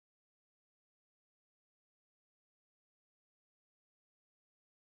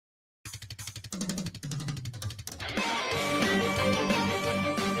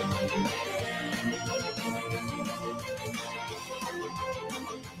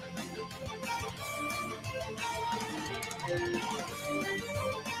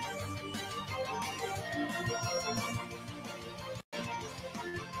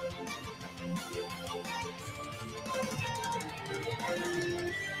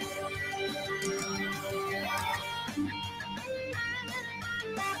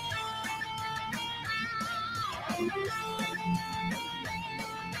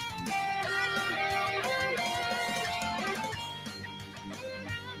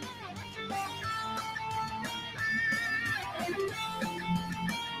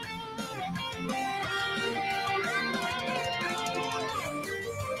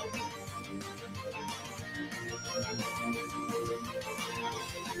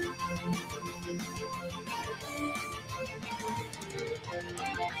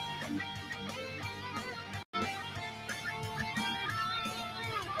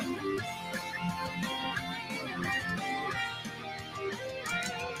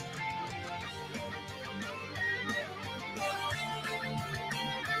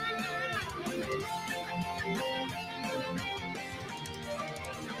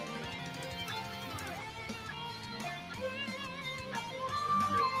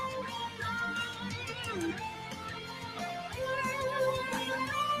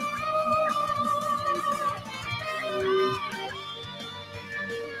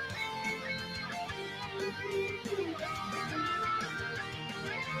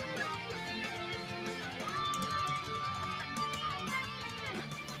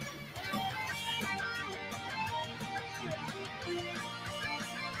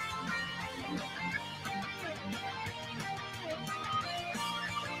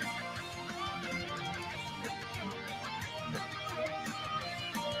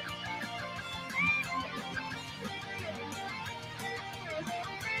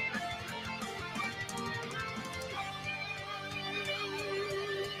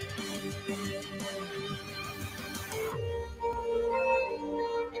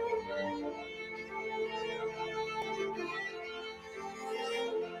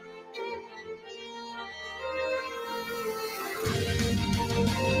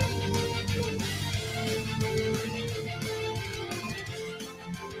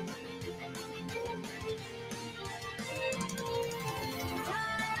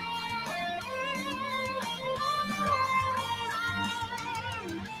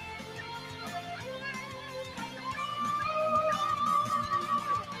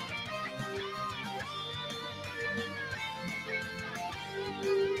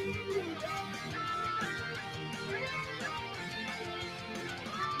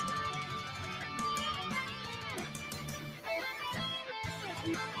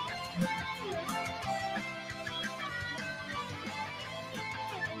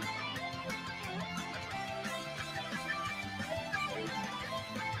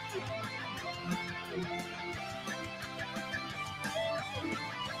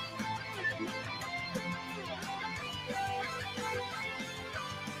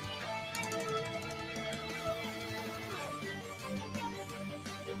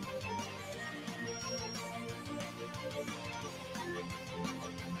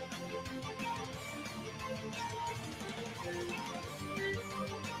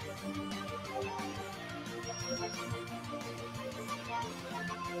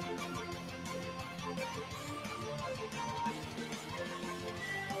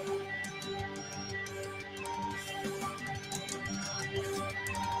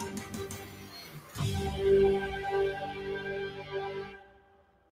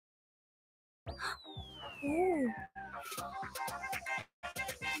Ooh.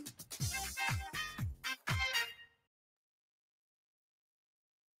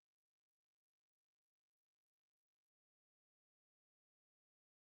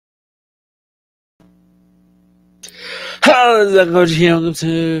 Hello, this is Coach here. Welcome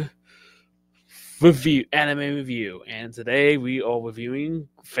to anime review, and today we are reviewing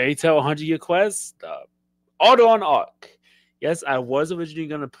Fairy Tail 100 Year Quest, the Aldoron arc. Yes, I was originally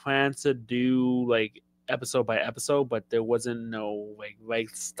gonna plan to do like episode by episode, but there wasn't no like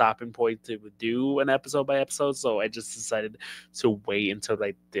stopping point to do an episode by episode, so I just decided to wait until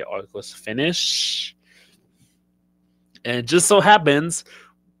like the arc was finished. And it just so happens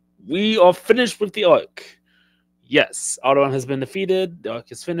we are finished with the arc. Yes, Aldoron has been defeated. The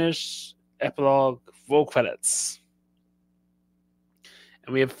arc is finished. Epilogue, roll credits.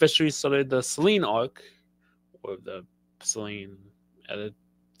 And we have officially started the Selene arc, or the Selene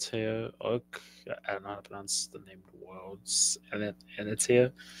Editor arc. I don't know how to pronounce the name of the worlds.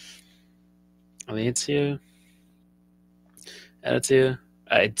 Editor. Editor.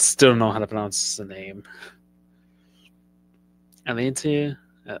 I still don't know how to pronounce the name. Editor.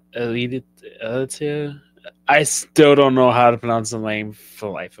 I still don't know how to pronounce the name for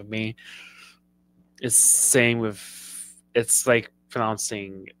the life of me. It's same with, it's like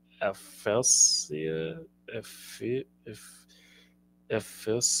pronouncing Ephelsia.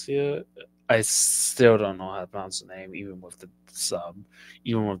 I still don't know how to pronounce the name, even with the sub,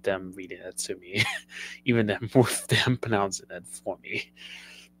 even with them reading it to me, even with them pronouncing it for me.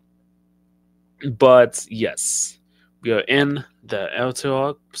 But yes, we are in the L2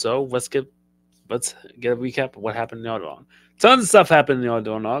 arc, so let's get a recap of what happened in the Aldoron. Tons of stuff happened in the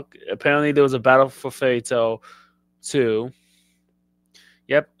Aldoron arc. Apparently, there was a battle for Fairy Tail 2.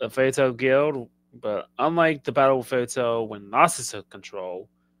 Yep, a Fairy Tail guild, but unlike the battle with Fairy Tail when Nasus took control,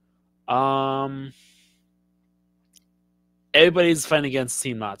 Um, everybody's fighting against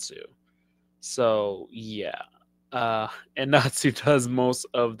Team Natsu. So yeah, and Natsu does most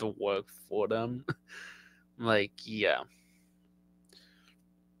of the work for them. Like yeah,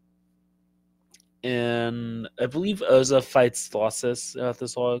 and I believe Urza fights Losses at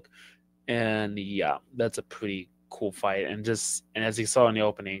this arc, and yeah, that's a pretty cool fight. And as you saw in the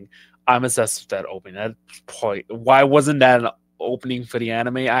opening, I'm obsessed with that opening. That probably why wasn't that an opening for the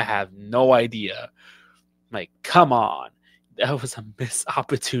anime? I have no idea. Like, come on. That was a missed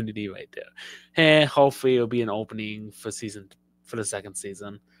opportunity right there. And hopefully it'll be an opening for the second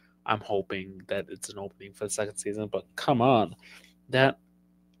season. I'm hoping that it's an opening for the second season, but come on. That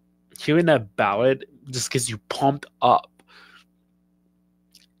hearing that ballad just gets you pumped up.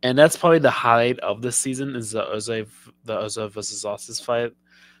 And that's probably the highlight of this season is the Urza versus Ossus fight.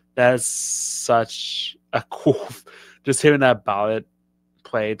 That's such a cool just hearing that ballad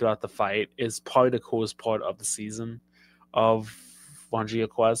play throughout the fight is probably the coolest part of the season of 100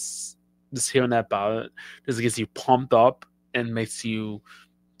 Quest. Just hearing that ballad just gets you pumped up and makes you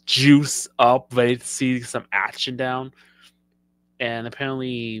juice up, ready to see some action down. And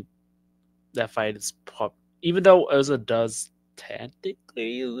apparently, that fight is even though Urza does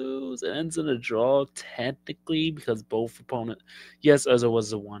technically lose, it ends in a draw technically because both opponent. Yes, Urza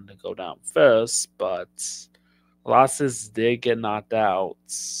was the one to go down first, but Losses did get knocked out.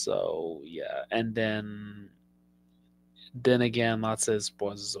 So yeah, and then again, Losses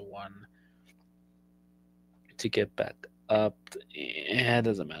was the one to get back up. It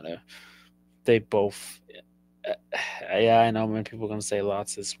doesn't matter. They both. Yeah, I know many people are gonna say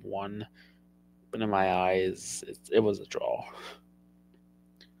Losses won, but in my eyes, it was a draw.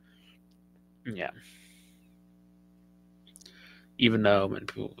 Yeah, even though many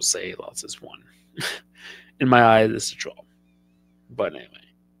people say Losses won, in my eyes, it's a draw. But anyway,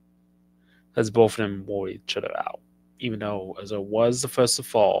 as both of them wore each other out. Even though as it was the first to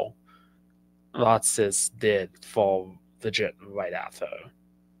fall, Losses did fall legit right after.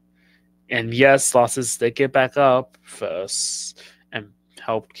 And yes, Losses did get back up first and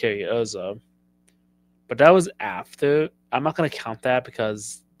helped carry Urza. But that was after. I'm not going to count that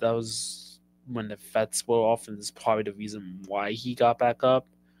because that was when the Fets were off, and it's probably the reason why he got back up.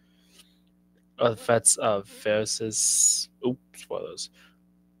 The Fets of Ferris's. Oops, spoilers.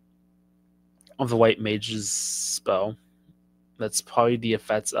 Of the White Mage's spell. That's probably the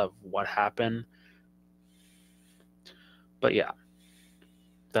effects of what happened. But yeah,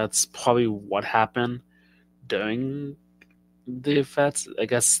 that's probably what happened during the effects. I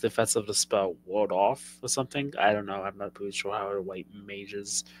guess the effects of the spell ward off or something. I don't know. I'm not pretty sure how the White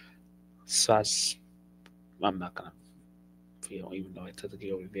Mages such. I'm not gonna feel even though I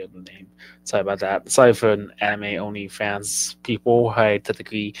technically revealed the name. Sorry about that. Sorry for an anime only fans people. I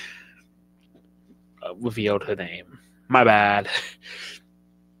technically revealed her name. My bad.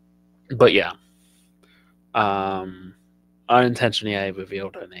 But yeah. Um Unintentionally I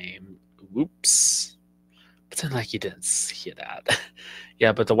revealed her name. Whoops. Pretend like you didn't hear that.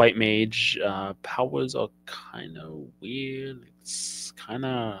 Yeah, but the white mage powers are kind of weird. It's kind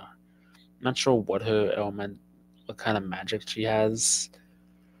of not sure what her element, what kind of magic she has.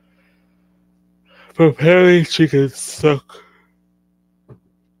 But apparently she can suck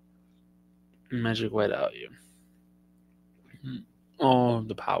magic right out of you. Or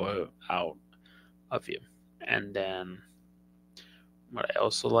the power out of you. And then what I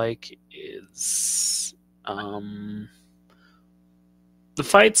also like is the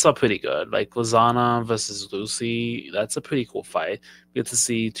fights are pretty good. Like Lizana versus Lucy, that's a pretty cool fight. We get to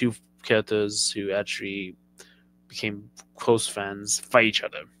see two characters who actually became close friends fight each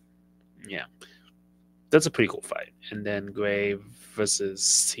other. Yeah, that's a pretty cool fight. And then Grave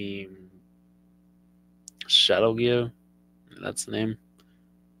versus Team Shadow Gear. That's the name.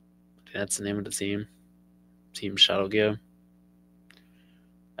 That's the name of the team. Team Shadow Gear.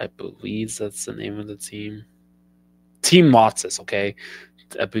 I believe that's the name of the team. Team Mortis, okay?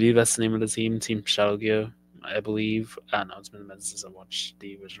 I believe that's the name of the team. Team Shadow Gear, I believe. I don't know. It's been a minute since I watched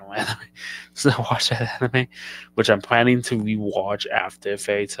the original anime. Since I watched that anime, which I'm planning to rewatch after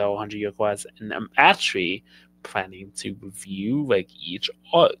Fairy Tail 100 Year Quest. And I'm actually planning to review like each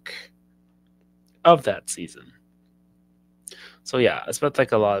arc of that season. So yeah, I spent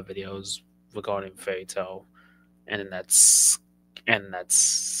like a lot of videos regarding Fairy Tail, and that's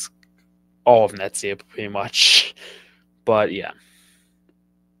all of Netsia pretty much. But yeah.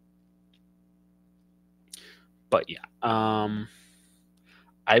 I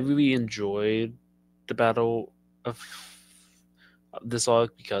really enjoyed the battle of this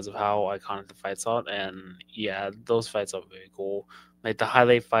arc because of how iconic the fights are, and yeah, those fights are very cool. Like the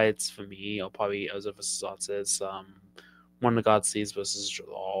highlight fights for me are probably Ezra versus Artis, One of the God Seeds versus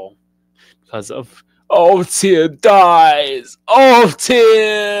Jalal, because of Altair dies.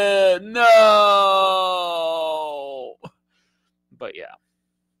 Altair, no. But yeah,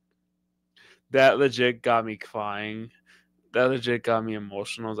 that legit got me crying. That legit got me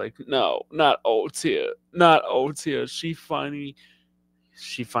emotional. I was like, no, not Altair, not Altair. She finally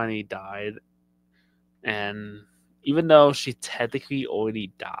died, and even though she technically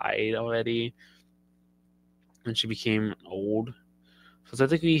already died already when she became old, so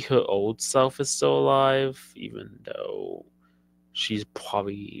technically her old self is still alive, even though she's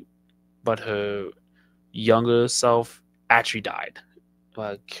probably, but her younger self actually died.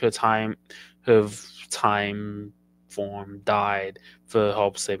 Like her time form died for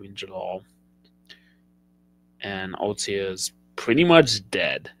help saving Jalal, and Altair is pretty much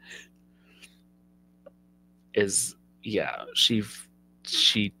dead. Is yeah, she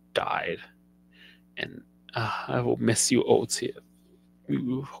died, and I will miss you, Altair. We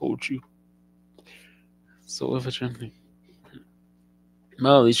will hold you so efficiently.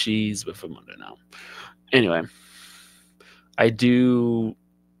 Well, at least she's with her mother now. Anyway, I do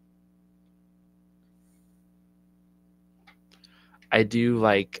I do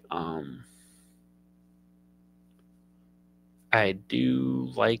like I do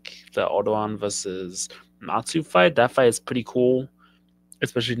like the Aldoron versus Natsu fight. That fight is pretty cool,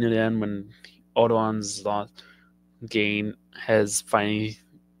 especially near the end when Aldoron's gain has finally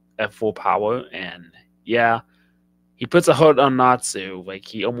at full power, and yeah, he puts a hurt on Natsu. Like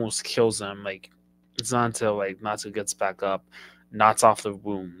he almost kills him. Like it's not until like Natsu gets back up, knots off the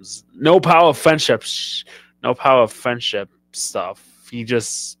wounds. No power of friendship. No power of friendship stuff. He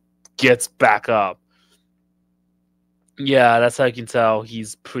just gets back up. Yeah, that's how you can tell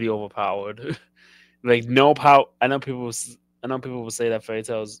he's pretty overpowered. Like no power. I know people will say that Fairy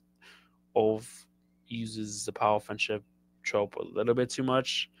Tail's uses the power of friendship trope a little bit too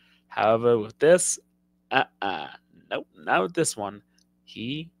much. However, with this, uh, nope, not with this one.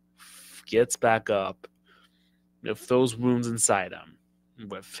 He gets back up with those wounds inside him,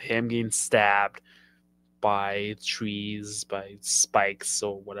 with him getting stabbed by trees, by spikes,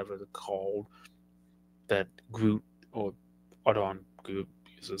 or whatever they're called, that Groot or Audon Groot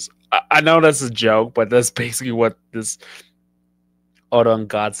uses. I know that's a joke, but that's basically what this Audon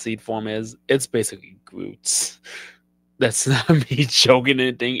God Seed form is. It's basically Groot's. That's not me joking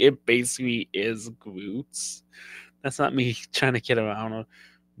anything. It basically is Groot's. That's not me trying to kid around or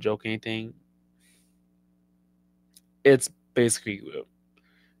joke anything. It's basically Groot.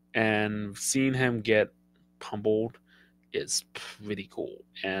 And seeing him get pummeled is pretty cool.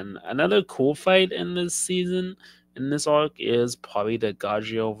 And another cool fight in this season, in this arc, is probably the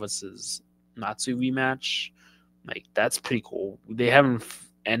Gajio versus Natsu rematch. Like that's pretty cool. They haven't,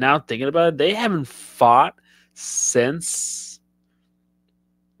 and now thinking about it, they haven't fought since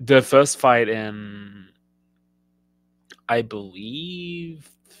the first fight in, I believe,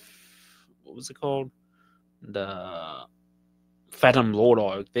 what was it called? The Phantom Lord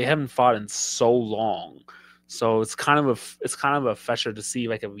arc. They haven't fought in so long, so it's kind of a pressure to see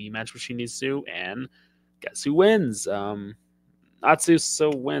like a rematch between these two. And guess who wins? Natsu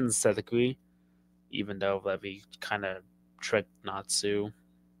still wins technically, even though Levi kind of tricked Natsu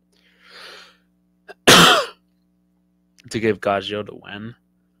to give Gajio the win.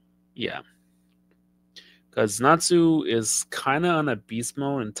 Yeah, because Natsu is kind of on a beast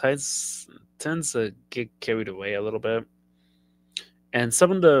mode and tends to get carried away a little bit. And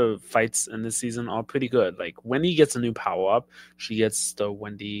some of the fights in this season are pretty good. Like Wendy gets a new power up. She gets the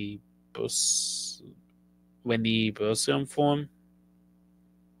Wendy Bursium form.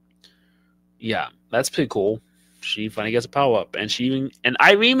 Yeah, that's pretty cool. She finally gets a power up, and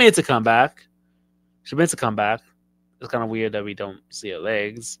Irene made a comeback. She makes a comeback. It's kind of weird that we don't see her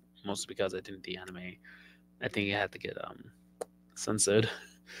legs, mostly because I think the anime, I think it had to get censored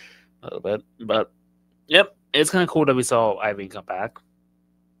a little bit. But yep, it's kind of cool that we saw Irene come back.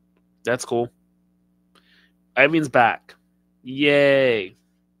 That's cool. Irene's back. Yay.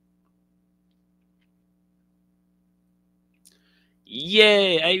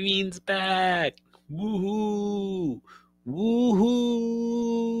 Yay, Irene's back. Woohoo. Woohoo.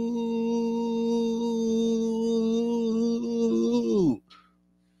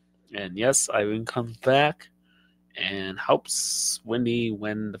 And yes, Irene comes back and helps Wendy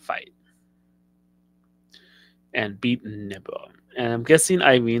win the fight and beat Nibba. And I'm guessing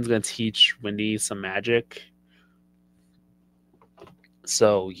Irene's going to teach Wendy some magic.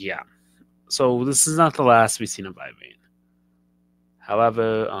 So, yeah. So, this is not the last we've seen of Irene.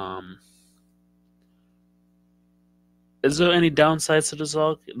 However, Is there any downsides to this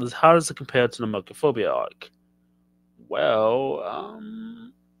arc? How does it compare to the Mucophobia arc? Well,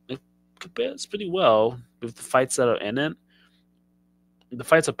 it compares pretty well with the fights that are in it. The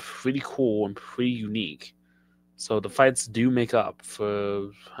fights are pretty cool and pretty unique. So the fights do make up for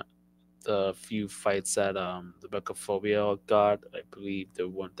the few fights that the Mucophobia got. I believe there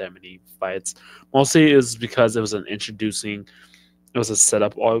weren't that many fights. Mostly is because it was an introducing, it was a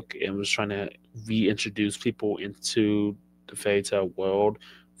setup arc and was trying to reintroduce people into the fairy tale world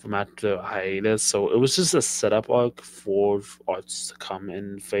from after the hiatus. So it was just a setup arc for arcs to come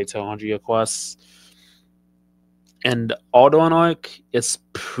in Fairy Tail 100-Year Quest. And Aldoron arc is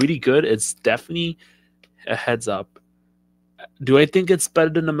pretty good. It's definitely a heads up. Do I think it's better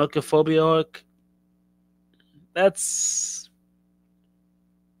than the Mucophobia arc? That's,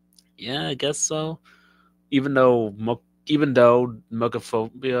 yeah, I guess so. Even though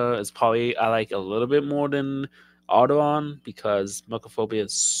Mucophobia is probably I like a little bit more than Aldoron because Mucophobia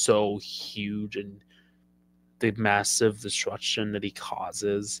is so huge and the massive destruction that he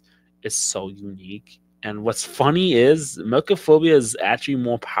causes is so unique. And what's funny is Mucophobia is actually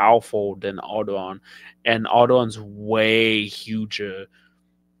more powerful than Aldoron, and Aldoron's way huger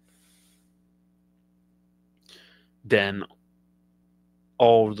than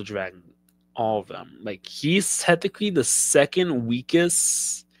all the dragon, all of them. Like he's technically the second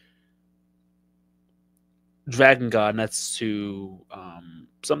weakest dragon god next to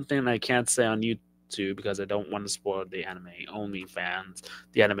something I can't say on YouTube because I don't want to spoil the anime only fans,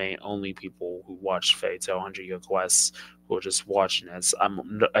 the anime only people who watch Fairy Tail 100-Year Quest who are just watching this.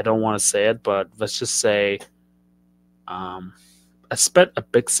 I don't want to say it, but let's just say I spent a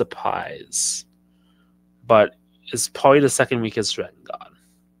big surprise, but it's probably the second weakest dragon god.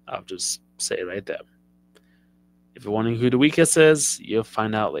 I'll just say it right there. If you're wondering who the weakest is, you'll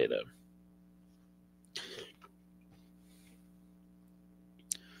find out later.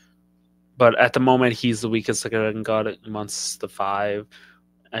 But at the moment, he's the weakest dragon god amongst the five.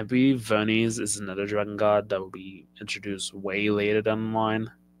 I believe Vernes is another dragon god that will be introduced way later down the line.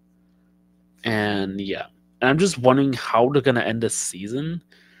 And yeah, and I'm just wondering how they're gonna end this season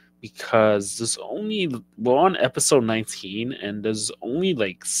because we're on episode 19 and there's only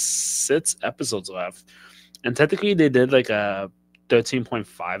like 6 episodes left. And technically, they did like a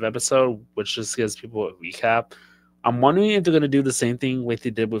 13.5 episode, which just gives people a recap. I'm wondering if they're gonna do the same thing like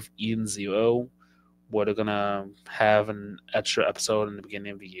they did with Eden Zero, where they're gonna have an extra episode in the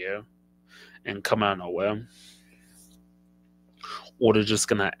beginning of the year and come out of nowhere, or they're just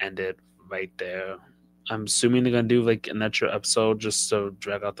gonna end it right there. I'm assuming they're gonna do like an extra episode just to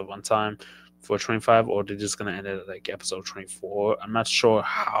drag out the runtime for 25, or they're just gonna end it at like episode 24. I'm not sure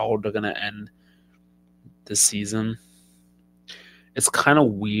how they're gonna end this season. It's kind of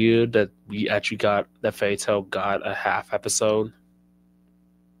weird that we actually got that Fairy Tail got a half episode.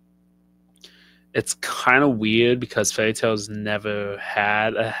 It's kind of weird because Fairy Tail's never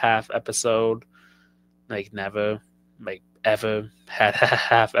had a half episode. Like never, like ever had a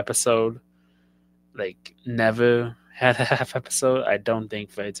half episode. Like never had a half episode. I don't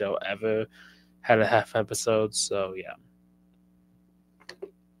think Fairy Tail ever had a half episode. So yeah.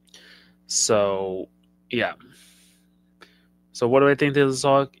 So yeah. So what do I think of this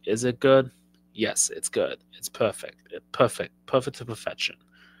arc? Is it good? Yes, it's good. It's perfect. Perfect to perfection.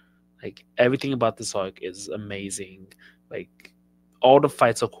 Like everything about this arc is amazing. Like all the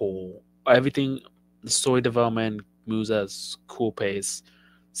fights are cool. Everything, the story development moves at a cool pace.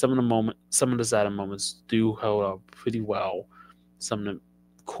 Some of the sad moments do hold up pretty well. Some of the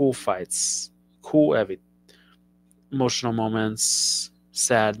cool fights, cool emotional moments,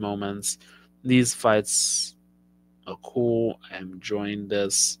 sad moments. These fights are cool. I'm enjoying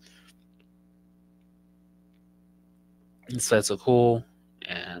this. These fights are cool,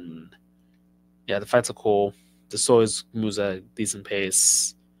 and yeah, the fights are cool. The story moves at a decent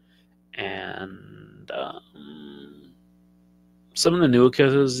pace, and some of the newer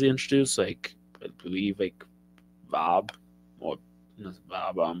characters they introduced, like I believe like Bob or not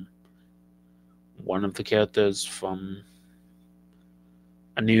Bob, one of the characters from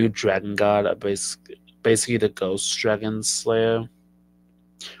a new dragon god, basically the ghost dragon slayer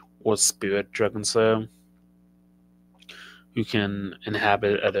or spirit dragon slayer, who can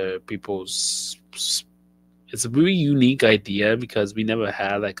inhabit other people's. It's a really unique idea because we never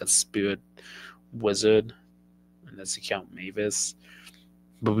had like a spirit wizard, unless you count Mavis,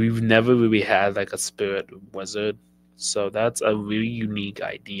 but we've never really had like a spirit wizard. So that's a really unique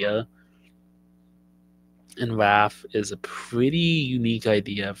idea. And Wrath is a pretty unique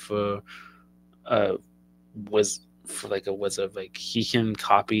idea for a for like a wizard. Like he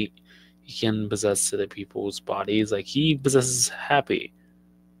He can possess other people's bodies. Like he possesses Happy,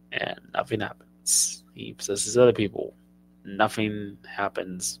 and nothing happens. He possesses other people, nothing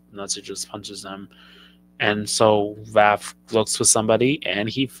happens. Natsu just punches them. And so Vav looks for somebody, and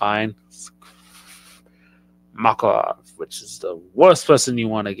he finds Makarov, which is the worst person you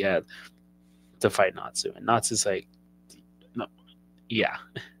want to get to fight Natsu. And Natsu's like, no, yeah,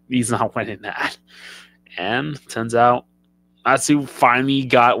 he's not winning that. And turns out Natsu finally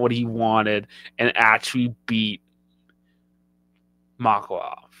got what he wanted and actually beat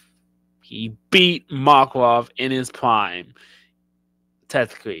Makarov. He beat Makarov in his prime,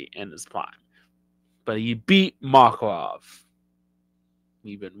 technically in his prime. But he beat Makarov.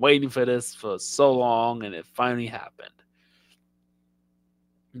 We've been waiting for this for so long, and it finally happened.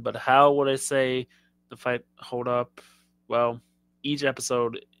 But how would I say the fight hold up? Well, each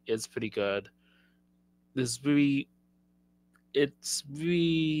episode is pretty good. It's really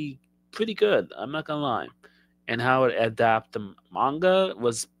pretty good. I'm not gonna lie. And how it adapted the manga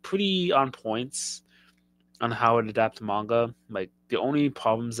was pretty on points on how it adapted manga. Like the only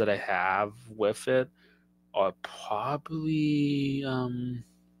problems that I have with it are probably what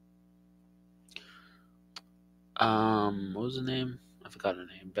was the name? I forgot her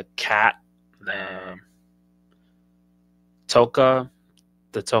name. The cat, the Toka,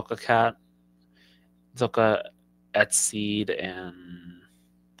 the Toka cat, Toka Etseed, and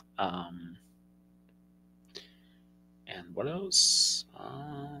what else?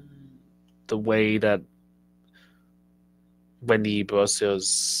 The way that Wendy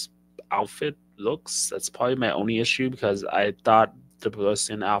Brosio's outfit looks. That's probably my only issue because I thought the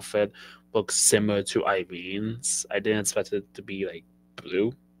Brosian outfit looked similar to Irene's. I didn't expect it to be like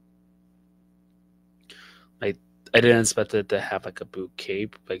blue. Like I didn't expect it to have like a blue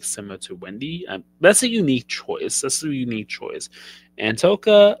cape, like similar to Wendy. That's a unique choice. And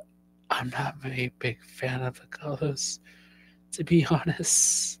Toka, I'm not a very big fan of the colors, to be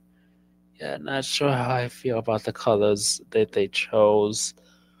honest. Yeah, not sure how I feel about the colors that they chose.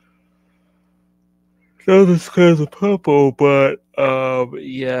 No, this color's a purple, but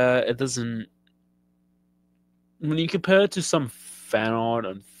yeah, it doesn't. When you compare it to some fan art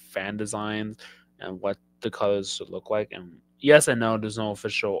and fan designs and what the colors should look like, and yes, I know there's no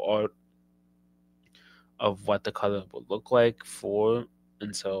official art of what the color would look like for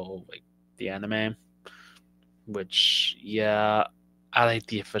until like the anime, which yeah, I like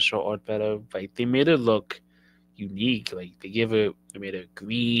the official art better. Like they made it look unique. Like they made it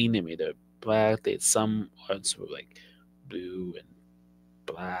green, they made it black. They had some arts were like blue and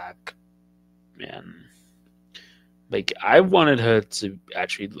black, and like I wanted her to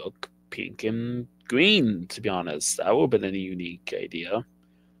actually look pink and green. To be honest, that would have been a unique idea,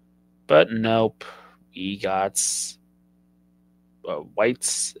 but nope. We got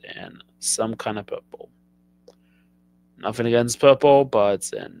whites and some kind of purple. Nothing against purple,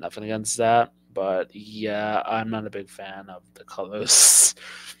 but and nothing against that. But yeah, I'm not a big fan of the colors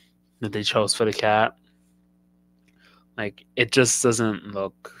that they chose for the cat. Like it just doesn't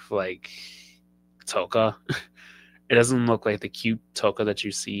look like Toka. It doesn't look like the cute Toka that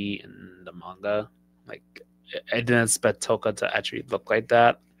you see in the manga. Like I didn't expect Toka to actually look like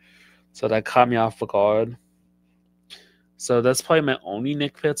that. So that caught me off guard. So that's probably my only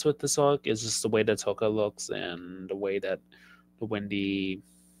nitpicks with this arc is just the way that Toka looks and the way that the Wendy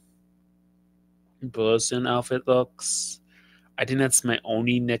Burleson outfit looks. I think that's my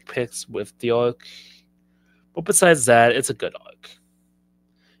only nitpicks with the arc. But besides that, it's a good arc.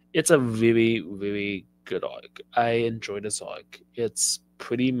 It's a really, really good arc. I enjoy this arc. It's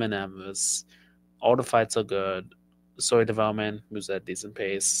pretty monotonous. All the fights are good. The story development moves at a decent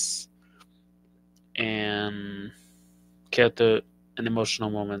pace. And character and emotional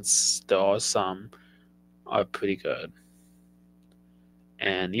moments, there are some, are pretty good.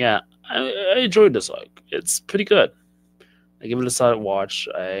 And yeah, I enjoyed this arc. It's pretty good. I give it a solid watch.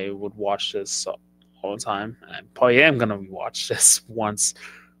 I would watch this all the time. I probably am gonna rewatch this once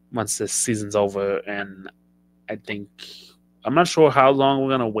this season's over. And I think I'm not sure how long we're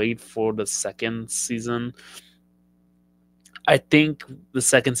gonna wait for the second season. I think the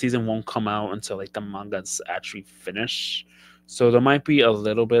second season won't come out until like the manga's actually finished. So there might be a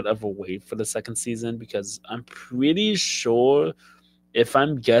little bit of a wait for the second season because I'm pretty sure, if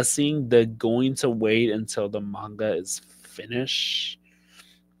I'm guessing, they're going to wait until the manga is finished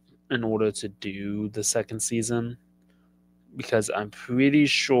in order to do the second season. Because I'm pretty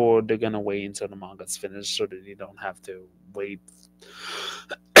sure they're gonna wait until the manga's finished so that they don't have to wait.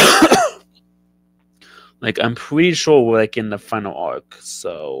 Like I'm pretty sure we're like in the final arc.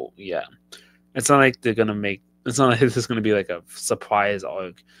 So yeah, it's not like they're gonna make. It's not like this is gonna be like a surprise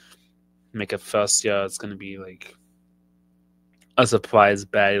arc make a first year. It's gonna be like a surprise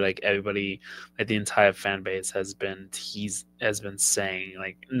baddie. Like everybody, like the entire fan base has been saying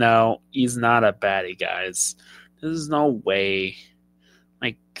like, no, he's not a baddie, guys. There's no way.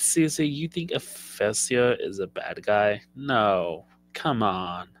 Like seriously, you think Ephesia is a bad guy? No, come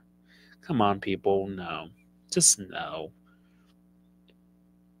on, people, no, just no.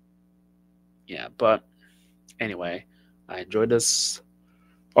 Yeah, but anyway, I enjoyed this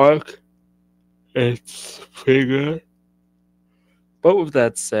arc. It's pretty good. But with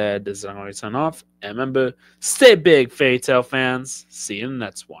that said, this is I'm going to sign off. And remember, stay big, Fairy Tail fans. See you in the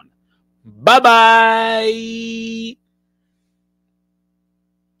next one. Bye bye.